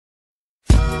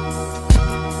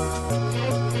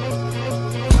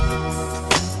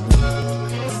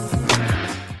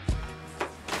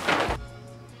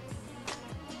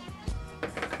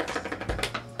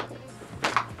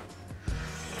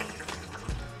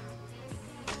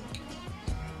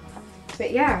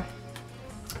But yeah,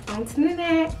 on to the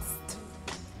next.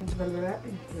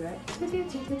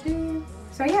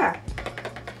 So yeah.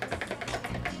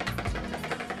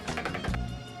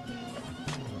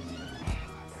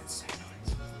 That's so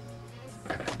nice.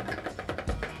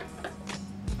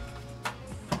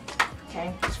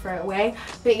 Okay, just throw it away.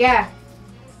 But yeah.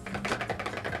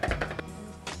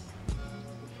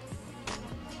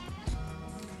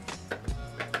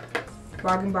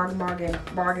 Bargain, bargain, bargain,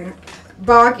 bargain,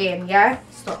 bargain, yeah?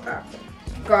 Stop that.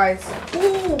 Guys.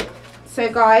 Ooh.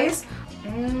 So guys,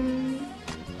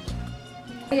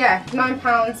 yeah,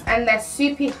 £9 and they're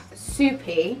soupy,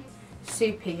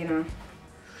 you know.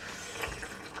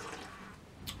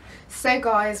 So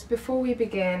guys, before we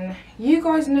begin, you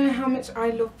guys know how much I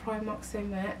love Primark so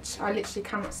much. I literally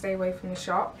cannot stay away from the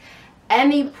shop.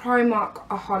 Any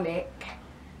Primark-aholic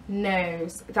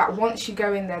knows that once you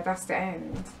go in there, that's the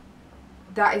end.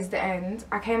 That is the end.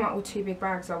 I came out with 2 big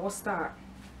bags. Like, what's that?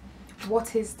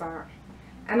 What is that?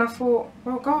 And I thought,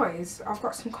 well guys, I've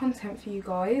got some content for you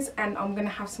guys, and I'm going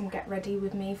to have some get ready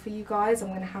with me for you guys. I'm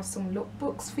going to have some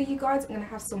lookbooks for you guys. I'm going to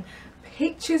have some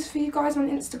pictures for you guys on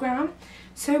Instagram.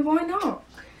 So why not?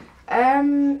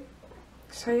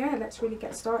 So yeah, let's really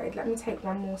get started. Let me take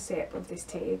one more sip of this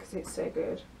tea because it's so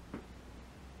good.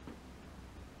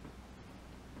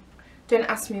 Don't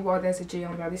ask me why there's a G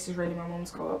on there. This is really my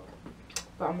mum's cup.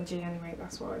 But I'm a G anyway,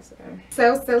 that's why.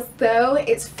 So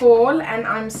it's fall, and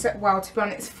I'm so, well, to be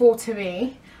honest, it's fall to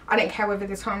me. I don't care whether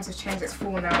the times have changed. It's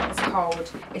fall now. It's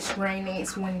cold, it's rainy,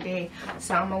 it's windy.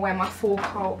 So I'm gonna wear my fall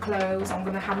clothes. I'm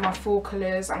gonna have my fall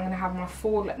colours. I'm gonna have my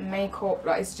fall makeup.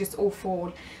 Like, it's just all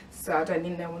fall. So I don't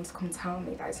need no one to come tell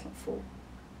me that it's not fall.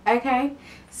 Okay,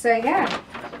 so yeah,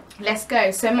 let's go.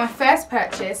 So my first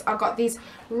purchase, I got these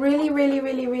really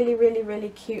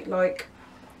cute, like,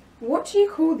 what do you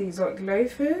call these, like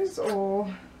loafers or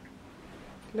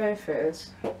loafers?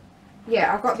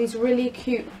 Yeah, I got these really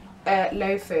cute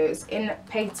loafers in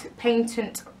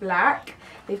patent black.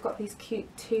 They've got these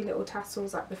cute 2 little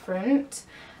tassels at the front.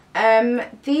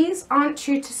 These aren't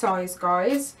true to size,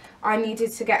 guys. I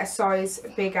needed to get a size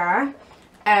bigger,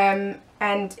 and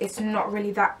it's not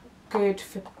really that good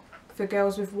for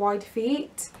girls with wide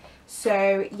feet.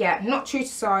 So yeah, not true to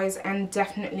size, and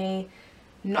definitely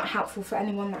not helpful for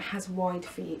anyone that has wide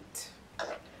feet.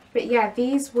 But yeah,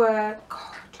 these were,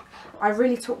 God, I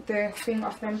really took the thing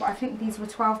off them, but I think these were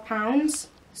 £12.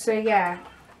 So yeah,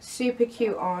 super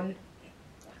cute on,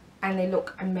 and they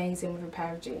look amazing with a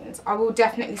pair of jeans. I will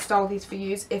definitely style these for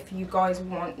you if you guys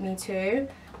want me to.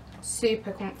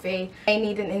 Super comfy. They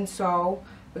need an insole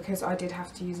because I did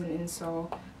have to use an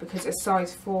insole because a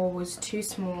size 4 was too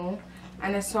small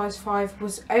and a size 5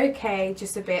 was okay,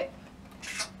 just a bit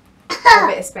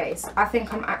of space. I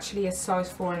think I'm actually a size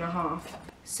 4.5.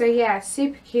 So yeah,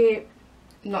 super cute,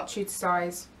 not true to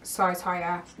size, size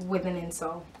higher with an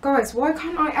insole. Guys, why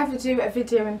can't I ever do a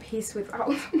video in peace without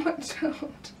my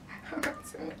child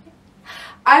harassing me?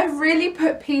 I really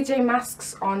put PJ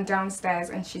Masks on downstairs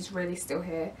and she's really still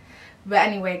here. But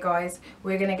anyway guys,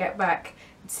 we're gonna get back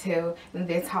to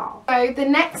this haul. So the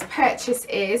next purchase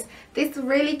is this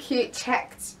really cute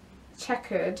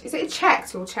checkered, is it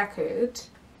checked or checkered?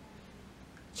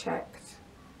 Checked,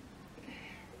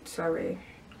 sorry,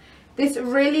 this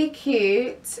really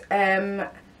cute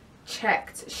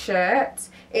checked shirt.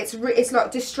 It's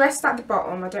like distressed at the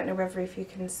bottom. I don't know whether if you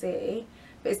can see,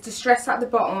 but it's distressed at the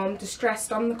bottom,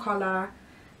 distressed on the collar.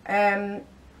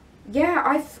 Yeah,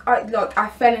 I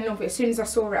fell in love with it. As soon as I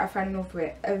saw it, I fell in love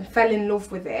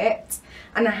with it,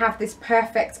 and I have this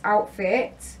perfect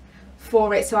outfit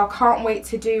for it. So I can't wait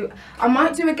to do. I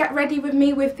might do a get ready with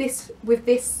me with this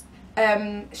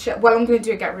shirt. Well, I'm going to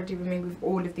do a get ready with me with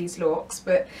all of these looks,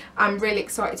 but I'm really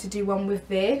excited to do one with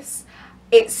this.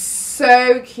 It's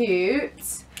so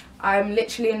cute. I'm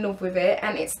literally in love with it,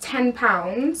 and it's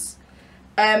 £10.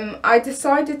 I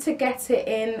decided to get it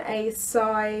in a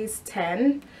size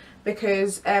 10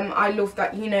 because I love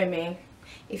that, you know me.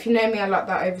 If you know me, I like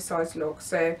that oversized look.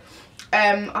 So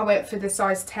I went for the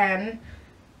size 10.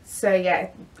 So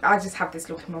yeah, I just have this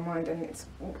look in my mind, and it's,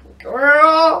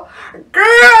 girl,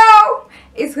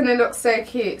 it's gonna look so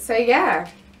cute. So yeah,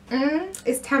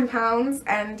 it's £10,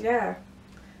 and yeah,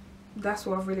 that's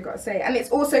what I've really got to say. And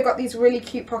it's also got these really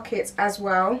cute pockets as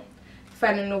well.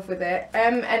 Fell in love with it.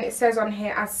 And it says on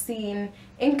here, as seen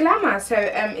in Glamour. So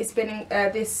it's been in,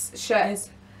 this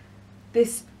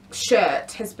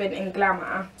shirt has been in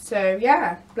Glamour. So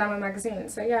yeah, Glamour magazine.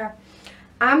 So yeah,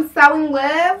 I'm so in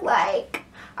love. Like,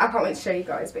 I can't wait to show you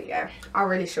guys, but yeah, I'll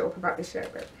really show up about this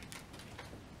shirt. But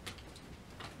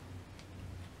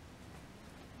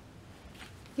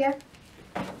yeah.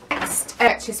 Next next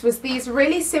purchase was these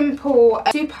really simple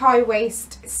super high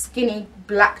waist skinny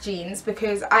black jeans,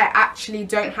 because I actually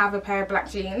don't have a pair of black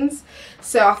jeans,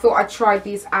 so I thought I'd try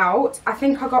these out. I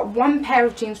think I got one pair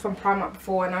of jeans from Primark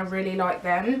before and I really like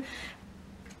them.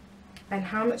 And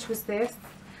how much was this?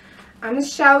 I'm gonna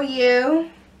show you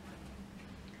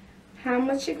how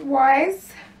much it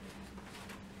was.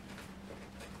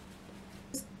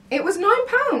 It was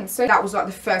 £9, so that was like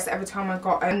the first ever time I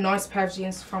got a nice pair of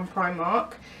jeans from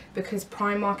Primark, because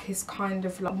Primark is kind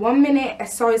of like 1 minute a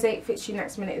size 8 fits you,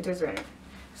 next minute it doesn't.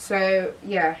 So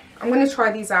yeah, I'm going to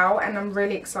try these out and I'm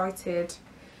really excited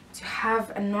to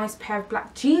have a nice pair of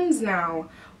black jeans now.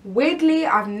 Weirdly,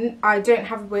 I don't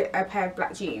have a pair of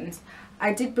black jeans.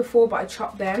 I did before, but I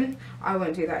chopped them. I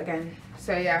won't do that again.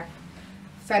 So yeah,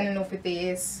 fell in love with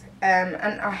these, and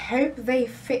I hope they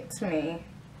fit me.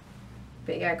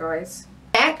 But yeah, guys.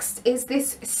 Next is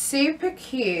this super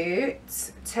cute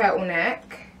turtleneck.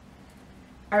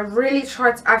 I really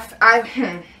tried to, I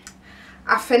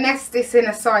finessed this in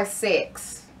a size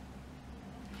 6.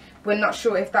 We're not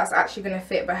sure if that's actually going to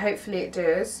fit, but hopefully it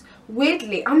does.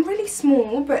 Weirdly, I'm really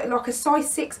small, but like a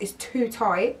size 6 is too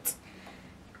tight.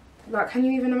 Like, can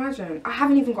you even imagine? I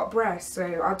haven't even got breasts,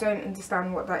 so I don't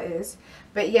understand what that is.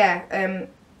 But yeah,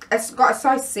 it's got a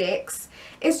size 6.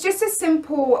 It's just a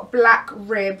simple black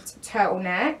ribbed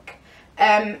turtleneck.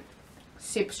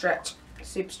 Super stretch,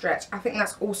 super stretch. I think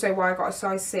that's also why I got a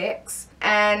size 6.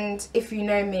 And if you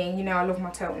know me, you know I love my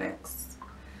turtlenecks.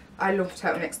 I love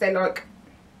turtlenecks. They're like,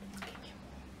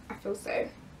 I feel so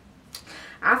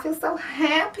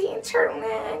happy in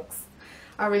turtlenecks.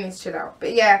 I really need to chill out.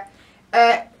 But yeah,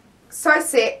 size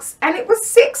 6, and it was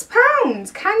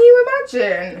 £6. Can you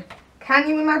imagine? Can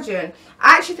you imagine?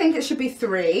 I actually think it should be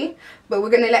 3, but we're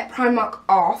going to let Primark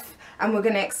off and we're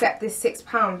going to accept this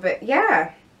 £6. But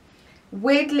yeah,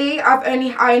 weirdly, I only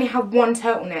have one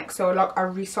turtleneck, so like I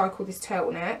recycle this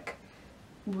turtleneck.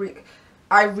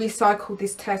 I recycled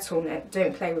this turtleneck.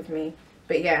 Don't play with me.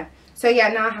 But yeah, so yeah,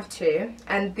 now I have 2,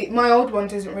 and my old one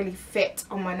doesn't really fit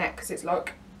on my neck because it's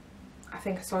like, I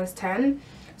think a size 10.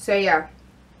 So yeah,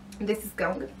 this is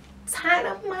going to tighten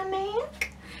up my neck.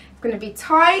 Going to be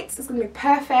tight, it's going to be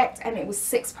perfect, and it was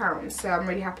 £6, so I'm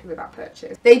really happy with that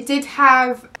purchase. They did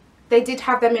have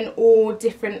them in all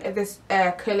different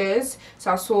colours.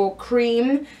 So I saw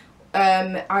cream,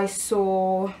 I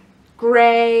saw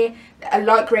grey, a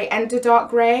light grey and a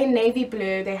dark grey, navy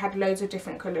blue. They had loads of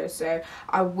different colours, so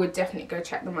I would definitely go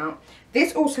check them out.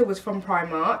 This also was from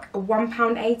Primark,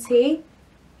 £1.80.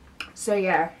 So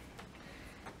yeah,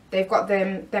 they've got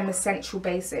them essential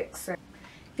basics. So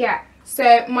yeah.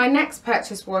 So my next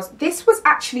purchase this was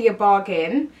actually a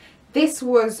bargain. This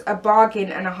was a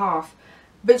bargain and a half.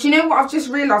 But you know what, I've just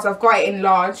realised I've got it in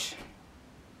large.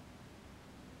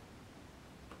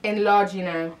 In large, you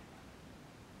know.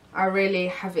 I really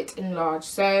have it in large.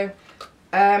 So,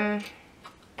 I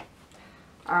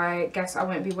guess I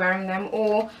won't be wearing them.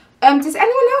 Or, does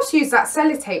anyone else use that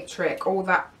sellotape trick or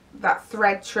that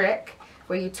thread trick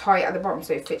where you tie it at the bottom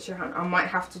so it fits your hand? I might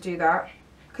have to do that,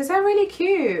 because they're really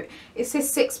cute. It says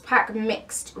 6-pack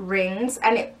mixed rings,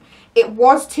 and it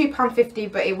was £2.50,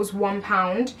 but it was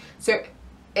 £1. So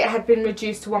it had been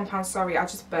reduced to £1. Sorry, I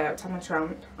just burped. I'm a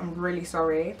tramp. I'm really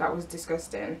sorry. That was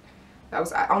disgusting. That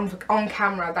was on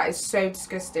camera. That is so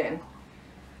disgusting.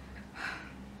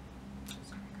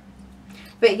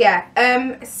 But yeah,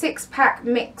 6-pack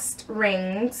mixed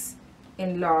rings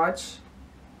in large.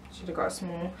 Should have got a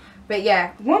small. But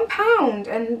yeah, £1,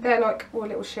 and they're like all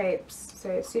little shapes. So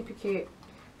it's super cute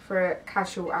for a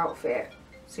casual outfit.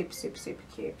 Super, super, super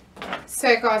cute.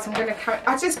 So guys, I'm gonna carry.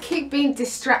 I just keep being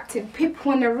distracted.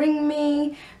 People want to ring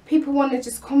me. People want to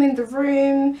just come in the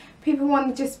room. People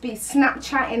want to just be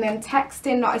Snapchatting and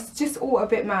texting. Like, it's just all a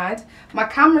bit mad. My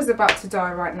camera's about to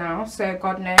die right now, so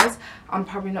God knows I'm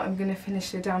probably not even gonna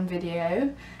finish the damn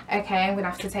video. Okay, I'm gonna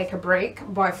have to take a break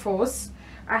by force.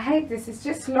 I hate this. It's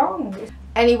just long.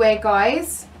 Anyway,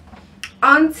 guys.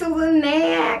 Until the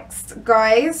next,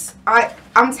 guys,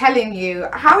 I'm telling you,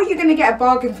 how are you going to get a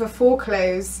bargain for fall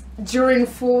clothes during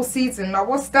fall season? Like,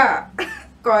 what's that?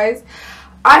 Guys,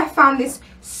 I found this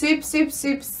super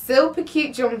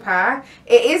cute jumper.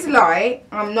 It is light.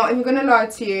 I'm not even going to lie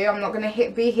to you. I'm not going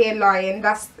to be here lying.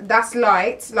 That's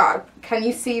light. Like, can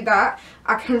you see that?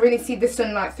 I can really see the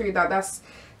sunlight through that.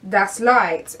 That's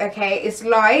light. Okay, it's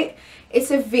light. It's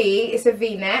a V. It's a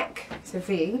V-neck. It's a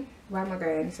V. Where am I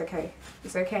going? It's okay.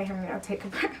 It's okay, Henry. I'll take a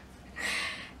breath.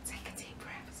 Take a deep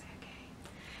breath. It's okay.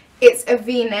 It's a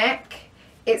V-neck.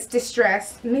 It's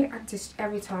distressed.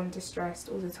 Every time distressed.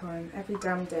 All the time. Every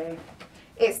damn day.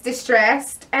 It's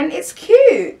distressed. And it's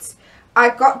cute. I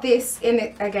got this in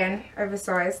it again,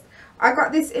 oversized. I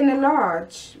got this in a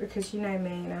large because you know me,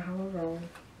 you know how I roll.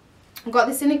 I got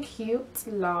this in a cute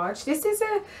large. This is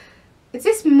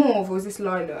this mauve or is this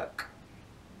lilac?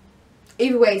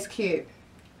 Either way, it's cute.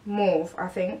 Mauve, I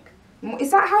think.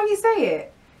 Is that how you say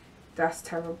it? That's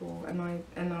terrible. And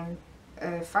I'm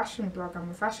a fashion blog.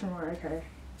 I'm a fashion writer. Okay.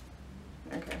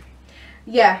 Okay.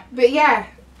 Yeah, but yeah,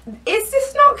 is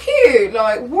this not cute?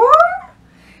 Like, what?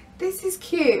 This is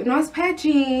cute. Nice pair of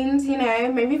jeans, you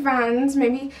know, maybe Vans,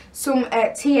 maybe some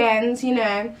TNs, you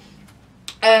know,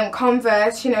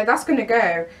 Converse, you know, that's gonna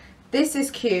go. This is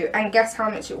cute, and guess how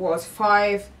much it was?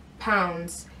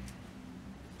 £5.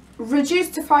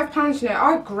 Reduced to £5, you know,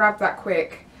 I grabbed that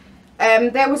quick.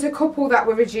 There was a couple that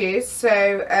were reduced,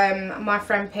 so my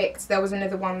friend picked, there was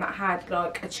another one that had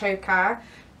like a choker.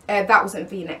 That wasn't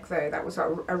V-neck though, that was like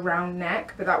a round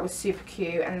neck, but that was super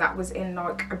cute, and that was in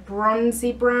like a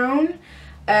bronzy brown.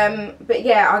 But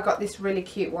yeah, I got this really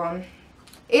cute one.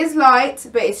 It's light,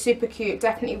 but it's super cute.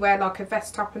 Definitely wear like a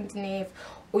vest top underneath,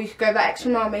 or you could go that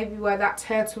extra mile, maybe wear that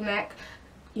turtleneck,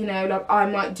 you know, like I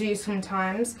might do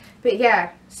sometimes. But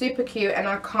yeah, super cute, and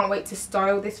I can't wait to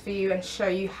style this for you and show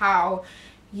you how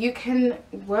you can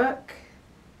work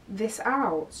this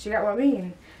out. Do you get what I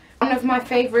mean? One of my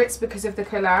favourites because of the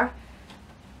colour.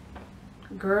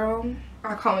 Girl,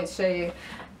 I can't wait to show you.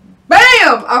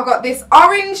 BAM! I've got this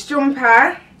orange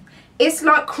jumper. It's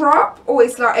like crop, or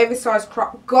it's like oversized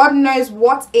crop. God knows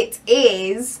what it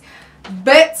is.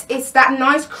 But it's that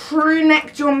nice crew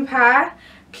neck jumper.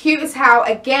 Cute as hell.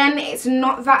 Again, it's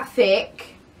not that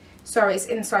thick. Sorry, it's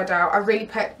inside out. I really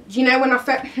put, you know, when I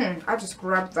felt, I just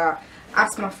grabbed that.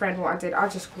 Ask my friend what I did. I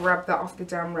just grabbed that off the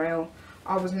damn rail.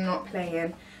 I was not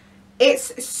playing.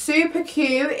 It's super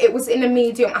cute. It was in a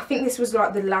medium. I think this was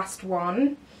like the last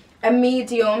one. A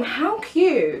medium. How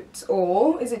cute.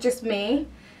 Or is it just me?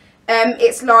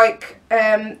 It's like,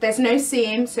 there's no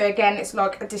seam. So again, it's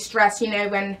like a distress, you know,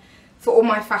 when, for all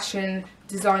my fashion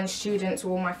design students,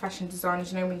 or all my fashion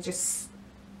designers, you know, when you just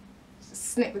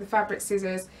snip with the fabric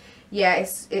scissors. Yeah,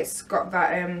 it's got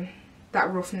that,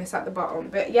 that roughness at the bottom.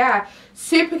 But yeah,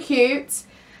 super cute.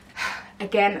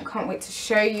 Again, I can't wait to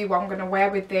show you what I'm going to wear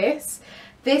with this.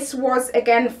 This was,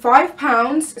 again,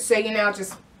 £5. So, you know,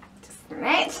 just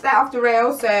snatched that off the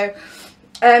rail. So,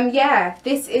 yeah,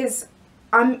 this is,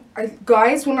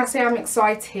 guys, when I say I'm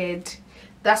excited,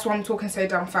 that's why I'm talking so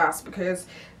damn fast. Because,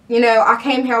 you know, I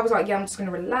came here, I was like, yeah, I'm just going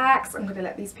to relax. I'm going to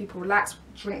let these people relax,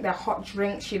 drink their hot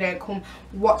drinks, you know, come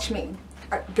watch me.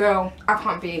 Girl, I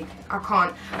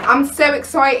can't. I'm so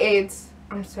excited.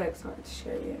 I'm so excited to show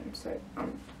you.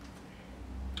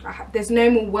 There's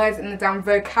no more words in the damn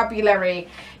vocabulary,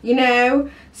 you know.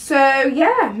 So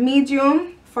yeah,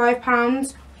 medium,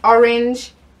 £5,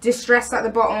 orange, distressed at the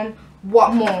bottom.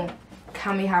 What more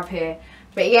can we have here?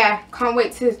 But yeah, can't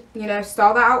wait to, you know,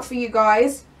 style that out for you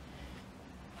guys.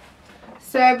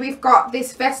 So we've got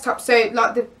this vest top. So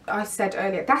like I said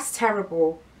earlier, that's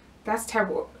terrible. That's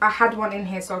terrible. I had one in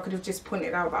here, so I could have just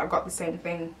pointed out that I got the same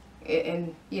thing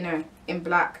in, you know, in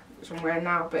black, which I'm wearing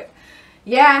now. But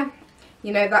yeah,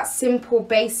 you know, that simple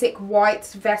basic white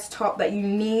vest top that you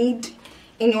need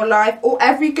in your life. Or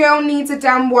every girl needs a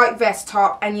damn white vest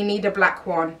top, and you need a black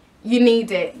one. You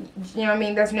need it. You know what I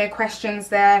mean? There's no questions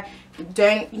there.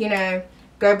 Don't, you know,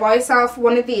 go buy yourself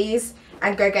one of these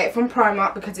and go get it from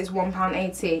Primark because it's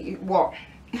 £1.80. What?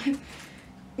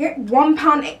 Yeah,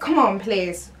 £1. Come on,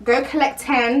 please. Go collect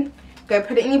 10. Go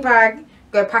put it in your bag.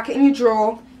 Go pack it in your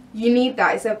drawer. You need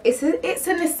that. It's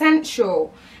an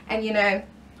essential. And you know,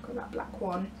 got that black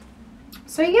one.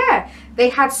 So yeah, they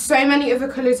had so many other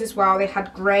colours as well. They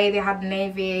had grey. They had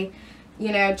navy.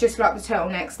 You know, just like the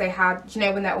turtlenecks, they had, you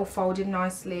know, when they're all folded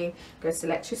nicely. Go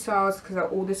select your size because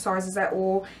all the sizes are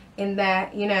all in there.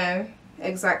 You know,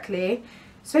 exactly.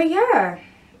 So yeah,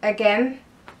 again,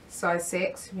 size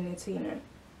 6. We need to, you know,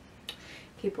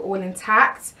 keep it all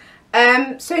intact.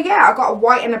 So yeah, I got a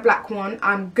white and a black one.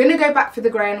 I'm gonna go back for the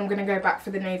grey, and I'm gonna go back for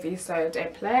the navy, so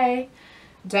don't play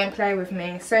with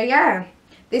me. So yeah,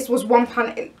 this was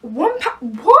 £1.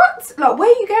 What? Like, where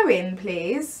are you going,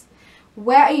 please?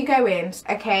 Where are you going?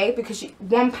 Okay, because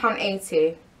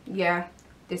 £1.80. Yeah,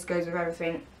 this goes with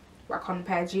everything. Like on a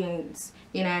pair of jeans,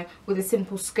 you know, with a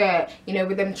simple skirt, you know,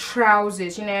 with them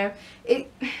trousers, you know,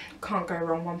 it can't go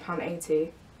wrong.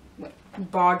 £1.80,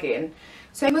 bargain.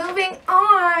 So moving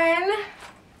on,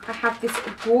 I have this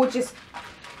gorgeous,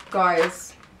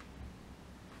 guys,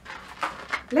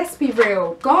 let's be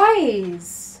real,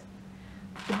 guys,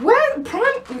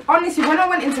 honestly, when I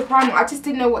went into Primark, I just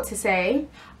didn't know what to say.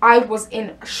 I was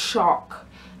in shock.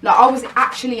 Like, I was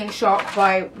actually in shock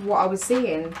by what I was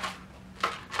seeing.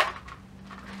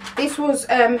 This was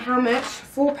how much?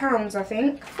 £4 I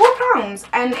think. £4,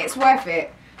 and it's worth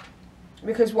it.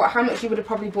 Because how much you would have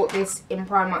probably bought this in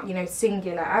Primark, you know,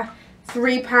 singular.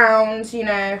 £3, you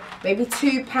know, maybe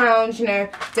 £2, you know,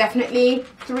 definitely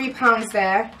 £3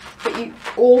 there. But you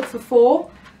all for £4.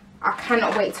 I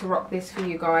cannot wait to rock this for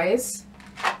you guys.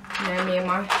 You know, me and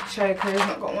my chokers,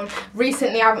 not got one.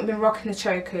 Recently I haven't been rocking the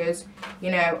chokers. You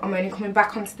know, I'm only coming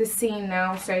back onto the scene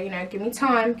now. So, you know, give me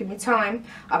time, give me time.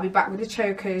 I'll be back with the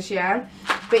chokers, yeah.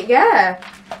 But yeah,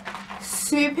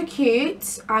 super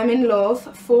cute. I'm in love.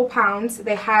 £4.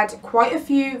 They had quite a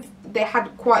few,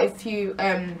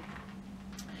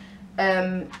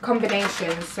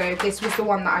 combinations. So this was the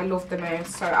one that I loved the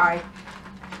most. So I,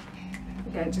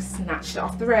 again, just snatched it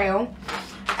off the rail.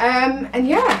 And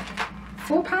yeah.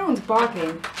 £4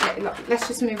 bargain. Let's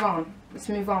just move on. Let's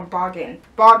move on. Bargain.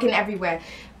 Bargain everywhere.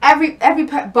 Every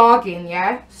bargain,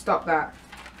 yeah? Stop that.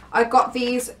 I got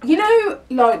these, you know,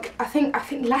 like I think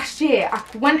last year I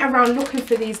went around looking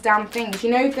for these damn things.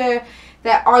 You know, the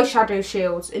eyeshadow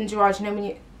shields under your eyes, you know,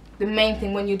 when the main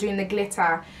thing when you're doing the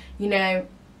glitter, you know,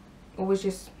 always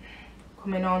just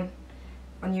coming on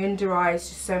your under eyes,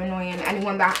 just so annoying.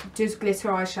 Anyone that does glitter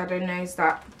eyeshadow knows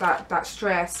that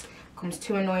stress becomes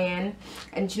too annoying.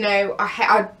 And you know,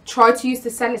 I tried to use the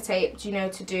sellotape, you know,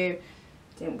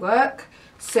 didn't work.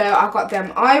 So I got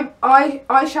them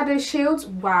eyeshadow shields.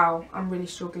 Wow, I'm really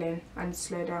struggling. I need to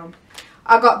slow down.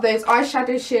 I got those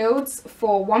eyeshadow shields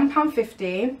for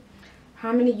 £1.50.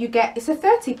 How many you get? It's a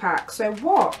 30 pack. So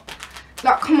what?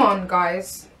 Like, come on,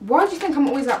 guys. Why do you think I'm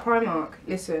always at Primark?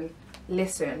 Listen.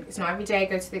 It's not every day I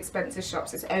go to the expensive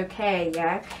shops. It's okay,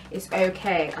 yeah? It's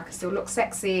okay. I can still look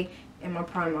sexy in my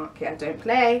Primark. Yeah, don't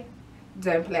play.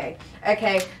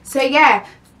 Okay, so yeah.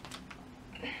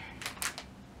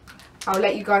 I'll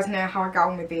let you guys know how I got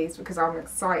on with these because I'm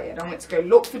excited. I went to go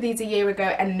look for these a year ago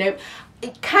and no,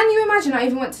 can you imagine I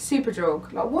even went to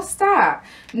Superdrug? Like, what's that?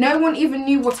 No one even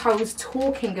knew what I was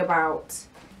talking about.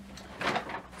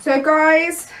 So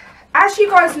guys, as you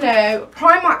guys know,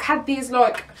 Primark had these,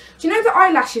 like, do you know the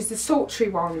eyelashes, the sultry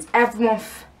ones? Everyone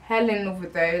fell in love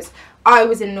with those. I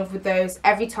was in love with those.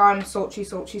 Every time, sultry.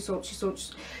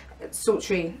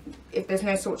 If there's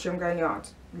no sultry, I'm going yard.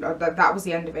 That was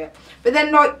the end of it. But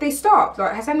then, like, they stopped.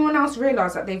 Like, has anyone else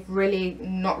realised that they've really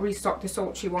not restocked the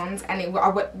sultry ones? And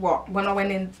when I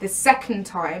went in the second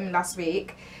time last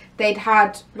week, they'd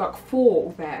had like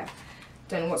 4 there.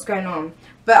 Don't know what's going on.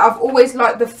 But I've always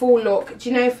liked the full look. Do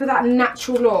you know, for that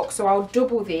natural look? So I'll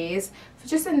double these for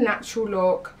just a natural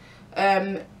look.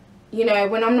 You know,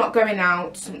 when I'm not going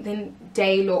out, something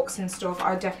day looks and stuff,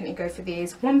 I'll definitely go for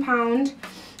these. £1.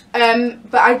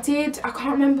 But I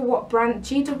can't remember what brand,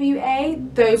 GWA,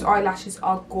 those eyelashes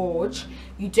are gorge.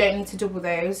 You don't need to double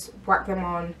those, whack them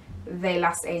on, they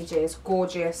last ages,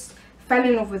 gorgeous. Fell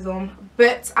in love with them,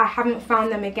 but I haven't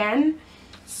found them again,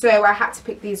 so I had to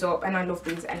pick these up, and I love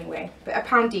these anyway. But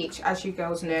 £1 each, as you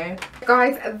girls know.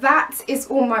 Guys, that is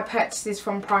all my purchases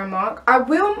from Primark. I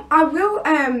will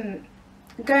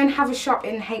go and have a shop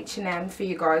in H&M for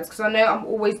you guys, because I know I'm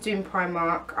always doing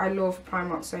Primark. I love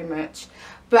Primark so much.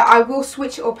 But I will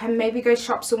switch it up and maybe go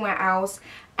shop somewhere else,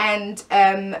 and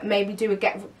maybe do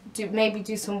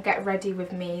some get ready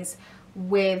with me's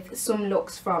with some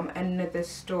looks from another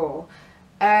store.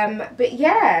 But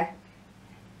yeah,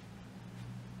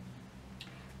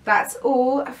 that's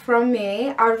all from me.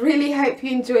 I really hope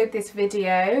you enjoyed this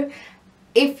video.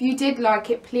 If you did like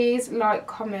it, please like,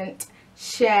 comment,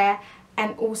 share,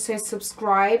 and also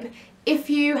subscribe.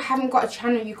 If you haven't got a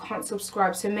channel, you can't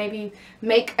subscribe, so maybe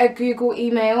make a Google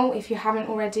email if you haven't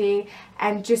already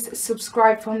and just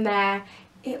subscribe from there.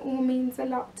 It all means a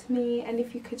lot to me, and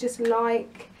if you could just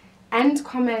like and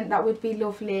comment, that would be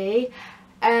lovely.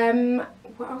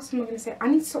 What else am I going to say? I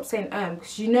need to stop saying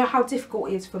because you know how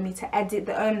difficult it is for me to edit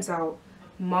the out.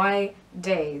 My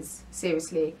days,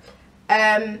 seriously.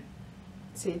 So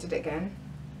you did it again.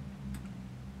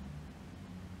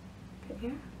 But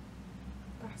yeah,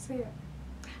 that's it.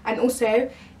 And also,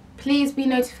 please be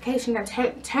notification that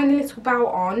turn the little bell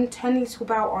on, turn the little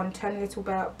bell on, turn the little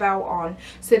bell on,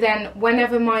 so then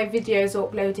whenever my video is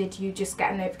uploaded, you just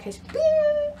get a notification,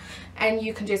 bing, and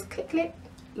you can just click,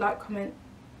 like, comment,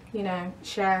 you know,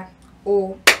 share,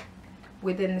 all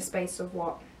within the space of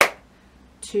what,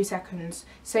 2 seconds.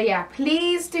 So yeah,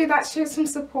 please do that, show some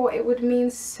support. It would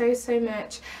mean so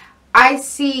much. I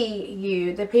see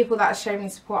you, the people that show me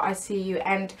support, I see you,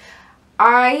 and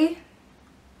I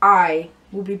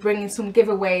will be bringing some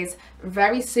giveaways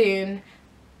very soon.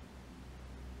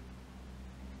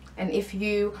 And if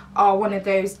you are one of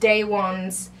those day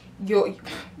ones, you're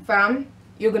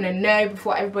you're going to know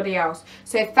before everybody else.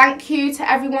 So thank you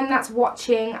to everyone that's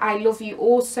watching. I love you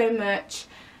all so much.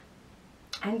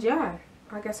 And yeah,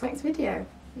 I guess next video.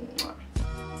 Mwah.